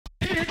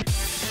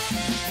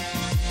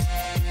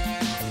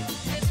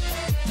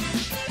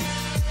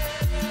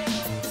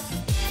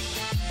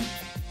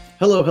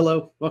Hello,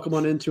 hello. Welcome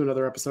on into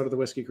another episode of the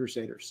Whiskey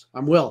Crusaders.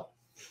 I'm Will.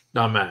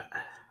 I'm Matt.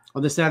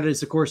 On this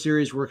Saturday's Core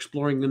series, we're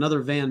exploring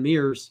another Van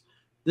Meer's.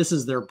 This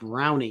is their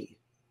Brownie.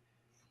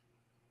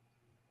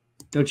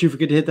 Don't you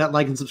forget to hit that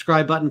like and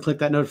subscribe button. Click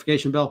that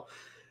notification bell.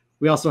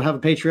 We also have a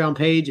Patreon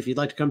page if you'd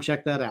like to come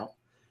check that out.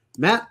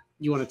 Matt,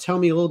 you want to tell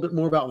me a little bit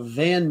more about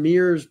Van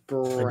Meer's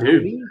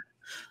Brownie?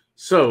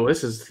 So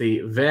this is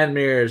the Van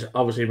Meer's,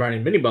 obviously, Brownie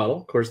mini bottle.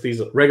 Of course,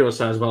 these regular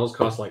size bottles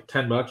cost like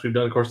 $10. We've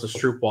done, of course, the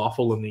Stroop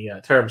waffle and the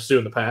tiramisu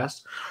in the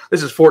past.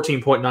 This is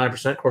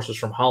 14.9%. Of course, it's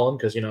from Holland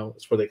because, you know,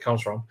 that's where they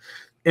comes from.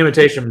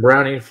 Imitation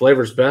brownie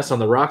flavors best on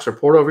the rocks or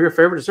poured over your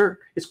favorite dessert.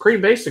 It's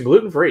cream-based and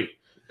gluten-free.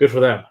 Good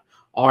for them.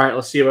 All right,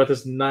 let's see about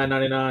this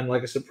 $9.99,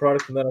 like I said,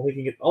 product. And then I think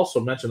you can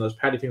also mention those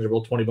patty things are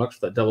both $20 for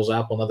that devil's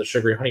apple and other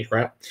sugary honey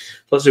crap. So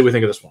let's see what we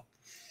think of this one.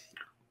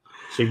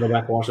 So you can go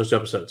back and watch those 2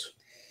 episodes.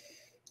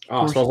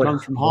 Oh, it smells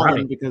like from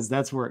Holland because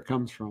that's where it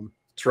comes from.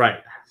 That's right.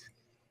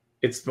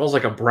 It smells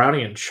like a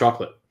brownie and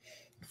chocolate,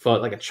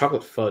 like a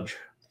chocolate fudge.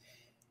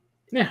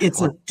 Yeah,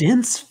 it's a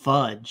dense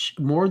fudge,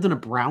 more than a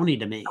brownie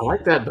to me. I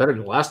like that better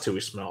than the last 2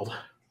 we smelled.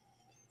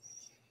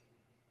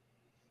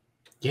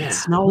 Yeah, it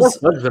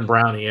smells more fudge than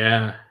brownie.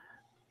 Yeah,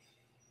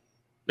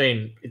 I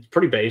mean it's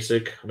pretty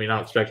basic. I mean,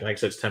 I'm expecting, like I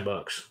said, it's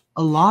 $10.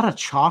 A lot of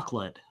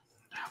chocolate.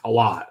 A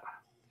lot.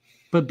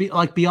 But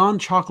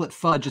beyond chocolate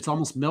fudge, it's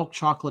almost milk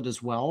chocolate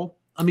as well.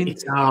 I mean,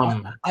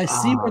 I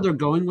see where they're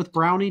going with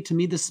brownie. To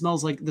me, this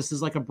smells like this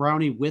is like a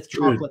brownie with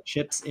chocolate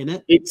chips in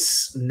it.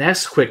 It's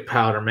Nesquik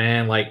powder,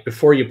 man. Like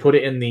before you put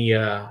it in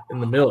the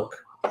milk.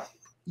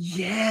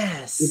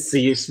 Yes.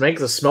 You make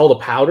the smell the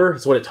powder.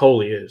 That's what it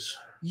totally is.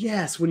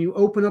 Yes, when you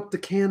open up the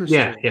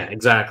canister. Yeah,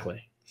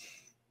 exactly.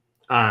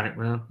 All right,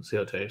 well, let's see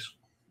how it tastes.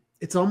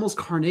 It's almost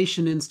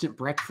Carnation instant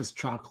breakfast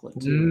chocolate,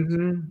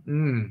 too.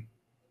 Mm-hmm.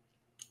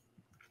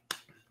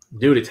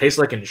 Dude, it tastes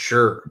like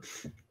Ensure.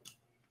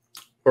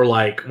 Or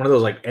like one of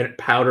those like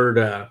powdered,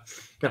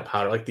 not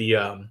powder, like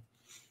the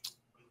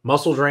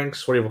muscle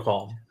drinks. What do you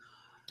call them?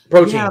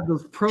 Protein. Yeah,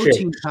 those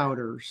protein shakes.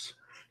 Powders.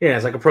 Yeah,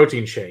 it's like a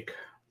protein shake.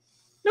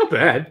 Not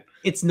bad.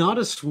 It's not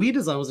as sweet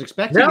as I was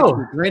expecting.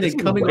 No, granted,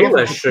 coming off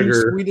the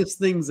sugar. Sweetest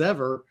things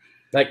ever.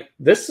 Like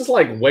this is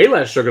like way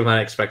less sugar than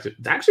I expected.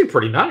 It's actually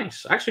pretty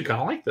nice. I actually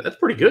kind of like that. That's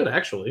pretty good,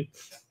 actually.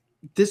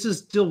 This is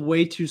still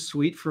way too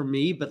sweet for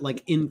me, but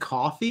like in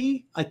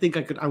coffee, I think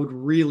I would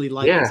really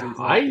like this in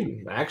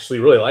coffee. I actually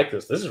really like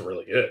this. This is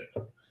really good.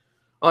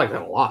 I like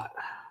that a lot.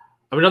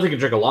 I mean, nothing can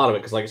drink a lot of it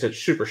because, like I said,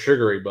 it's super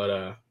sugary, but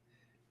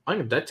I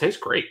think that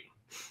tastes great.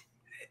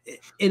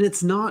 And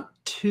it's not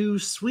too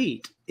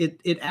sweet.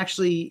 It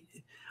actually,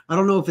 I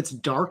don't know if it's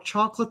dark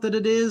chocolate that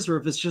it is, or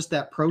if it's just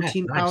that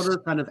protein powder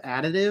kind of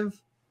additive.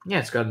 Yeah,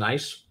 it's got a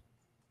nice.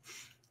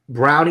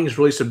 Brownie is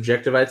really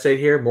subjective, I'd say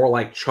here. More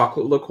like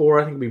chocolate liqueur,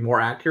 I think, would be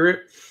more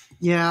accurate.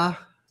 Yeah.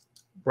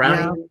 Brownie.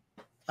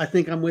 Yeah. I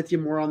think I'm with you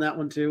more on that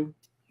one too.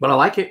 But I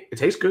like it. It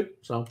tastes good.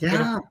 So yeah. You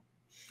know.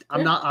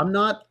 I'm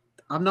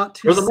not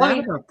too sad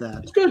about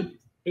that. It's good.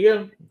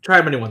 Yeah. Try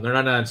them anyone. They're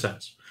 99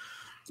 cents.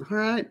 All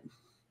right.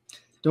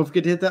 Don't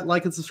forget to hit that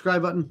like and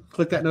subscribe button.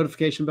 Click that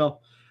notification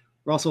bell.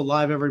 We're also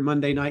live every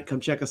Monday night. Come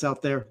check us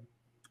out there.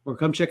 Or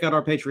come check out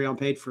our Patreon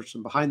page for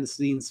some behind the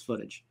scenes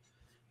footage.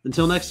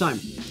 Until next time,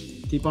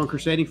 keep on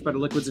crusading for better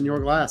liquids in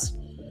your glass.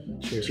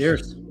 Cheers.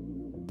 Cheers.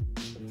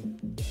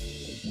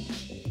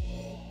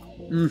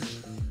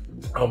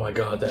 Oh my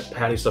God, that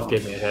patty stuff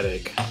gave me a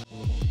headache.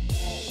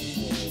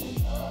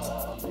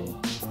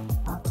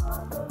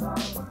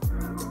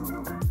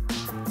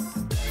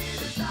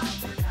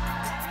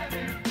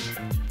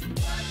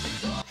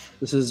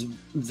 This is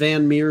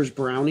Van Meer's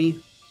Brownie.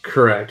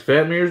 Correct.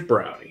 Van Meer's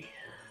Brownie.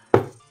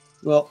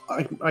 Well,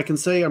 I can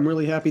say I'm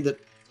really happy that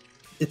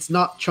it's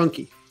not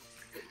chunky.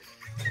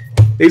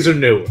 These are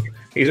new.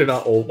 These are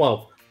not old.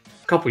 Well,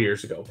 a couple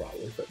years ago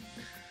probably, but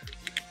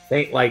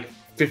they ain't like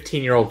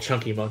 15-year-old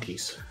chunky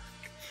monkeys.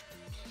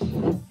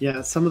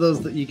 Yeah, some of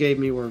those that you gave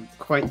me were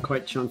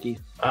quite chunky.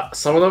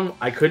 Some of them,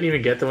 I couldn't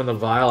even get them in the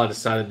vial. I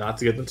decided not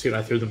to get them to, and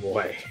I threw them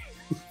away.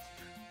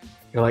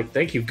 You're like,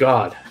 thank you,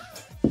 God.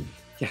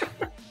 Yeah.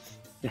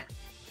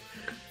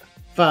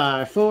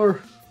 5,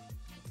 4.